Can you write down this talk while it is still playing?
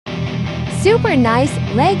Super nice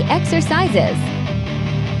leg exercises.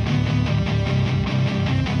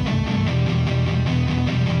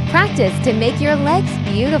 Practice to make your legs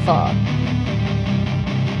beautiful.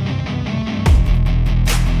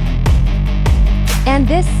 And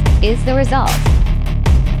this is the result.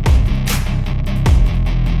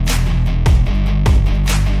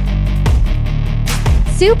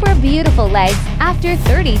 Super beautiful legs after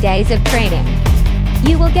 30 days of training.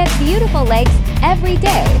 You will get beautiful legs every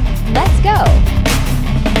day. Let's go!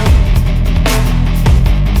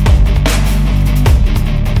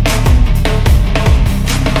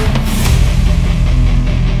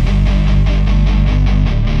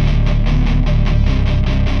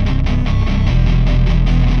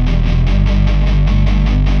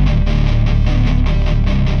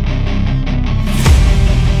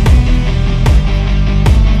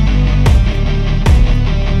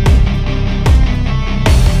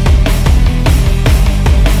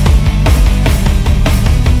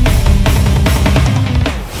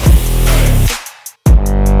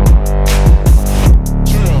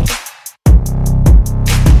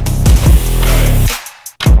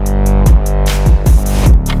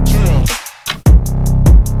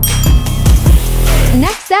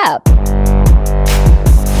 Next up,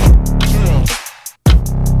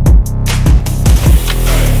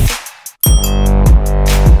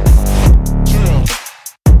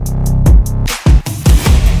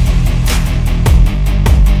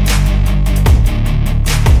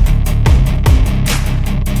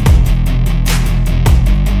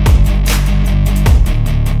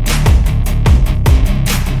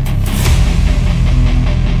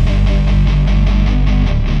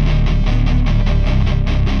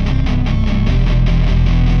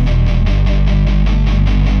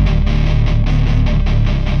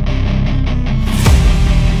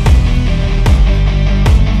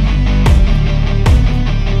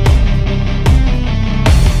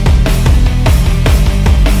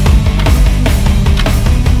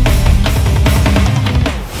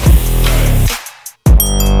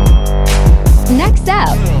 next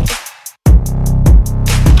up.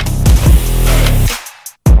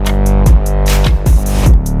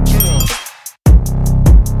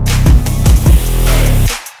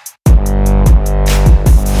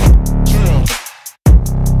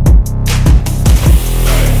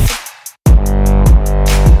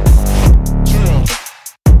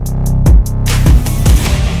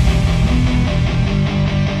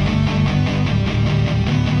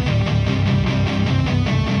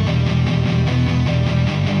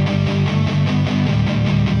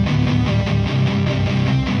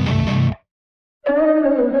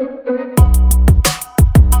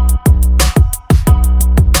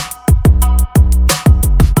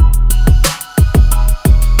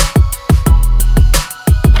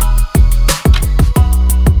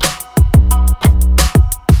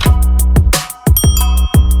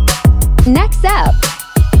 Next up,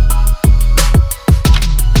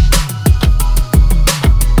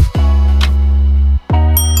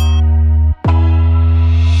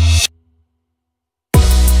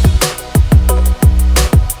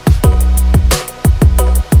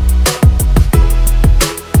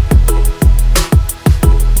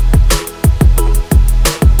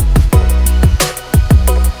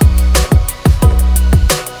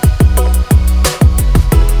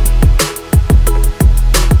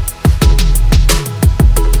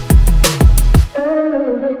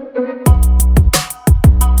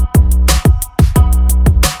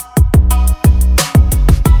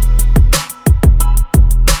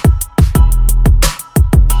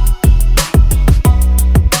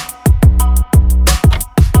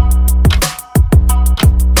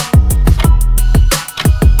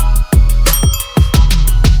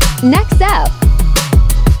 next up.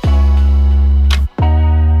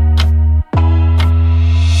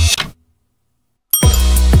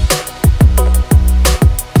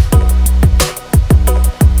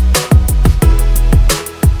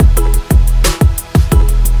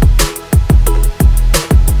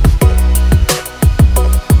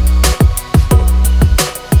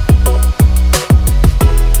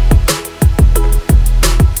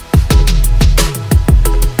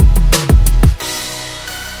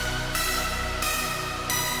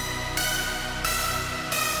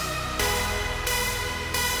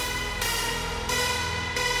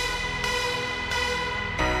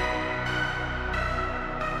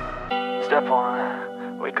 Step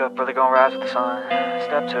 1, wake up early, gonna rise with the sun.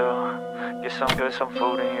 Step 2, get some good, some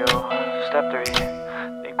food in you. Step 3,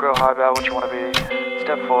 think real hard about what you wanna be.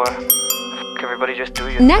 Step 4, everybody just do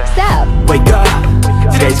your Next thing. up, Wake up,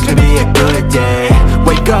 today's gonna be a good day.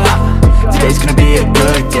 Wake up, today's gonna be a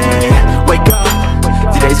good day. Wake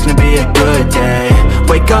up, today's gonna be a good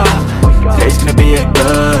wake up. Today's gonna be a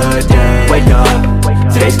good day. Wake up.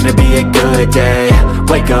 Today's gonna be a good day.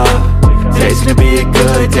 Wake up. Today's gonna be a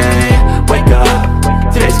good day. Wake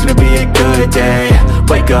up. Today's gonna be a good day.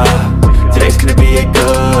 Wake up. Today's gonna be a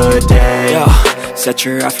good day. Yo, set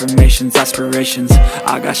your affirmations, aspirations.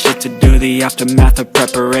 I got shit to do, the aftermath of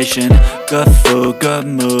preparation. Good food, good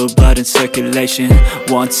mood, blood in circulation.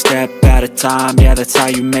 One step at a time, yeah, that's how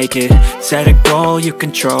you make it. Set a goal you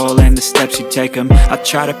control and the steps you take them. I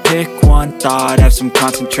try to pick one thought, have some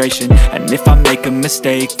concentration. And if I make a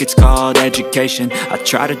mistake, it's called education. I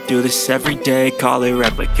try to do this every day, call it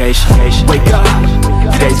replication. Wake up,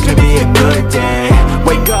 today's gonna be a good day.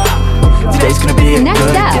 Wake up, today's gonna be a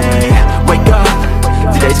good day. Wake up,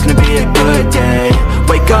 today's gonna be a good day.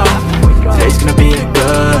 Wake up, today's gonna be a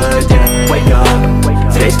good day. Wake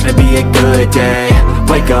up, today's gonna be a good day.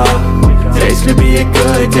 Wake up, today's gonna be a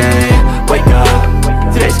good day. Wake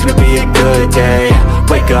up, today's gonna be a good day.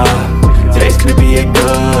 Wake up, today's gonna be a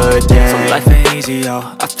good day. So life ain't easy, yo,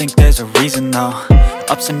 I think there's a reason though.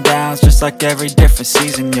 Ups and downs, just like every different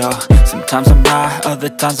season, yo. Sometimes I'm high, other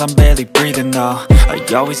times I'm barely breathing, though. I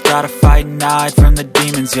always gotta fight and hide from the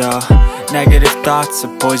demons, yo. Negative thoughts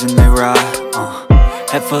are poison, they rot.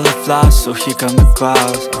 Head full of flaws, so here come the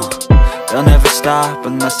clouds. They'll never stop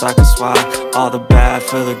unless I can swap all the bad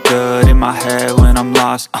for the good in my head when I'm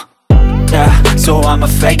lost. Yeah, so I'ma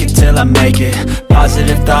fake it till I make it.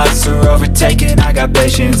 Positive thoughts are overtaken, I got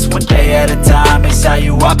patience. One day at a time is how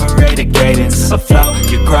you operate a cadence. A flow,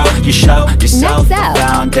 you grow, you show yourself the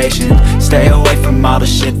foundation. Stay away from all the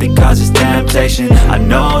shit that causes temptation. I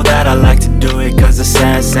know that I like to do it cause of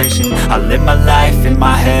sensation. I live my life in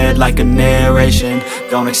my head like a narration.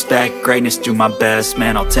 Don't expect greatness, do my best,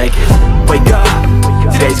 man, I'll take it. Wake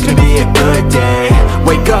up, today's gonna be a good day.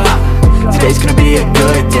 Wake up, today's gonna be a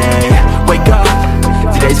good day. Wake up,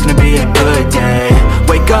 today's gonna be a good day.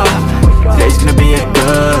 Wake up, today's gonna be a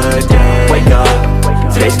good day. Wake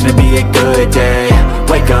up, today's gonna be a good day.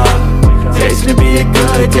 Wake up, today's gonna be a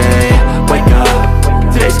good day. Wake up,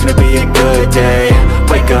 today's gonna be a good day.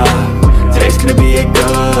 Wake up, today's gonna be a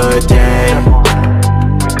good day.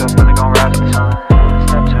 Wake up, really gon' rise with the sun.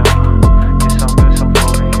 Step 2, get some good, some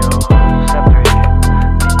food in you. Step 3,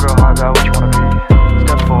 think real hard about what you wanna be.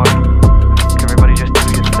 Step 4, everybody just do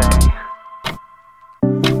your thing.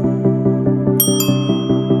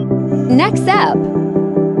 Next up,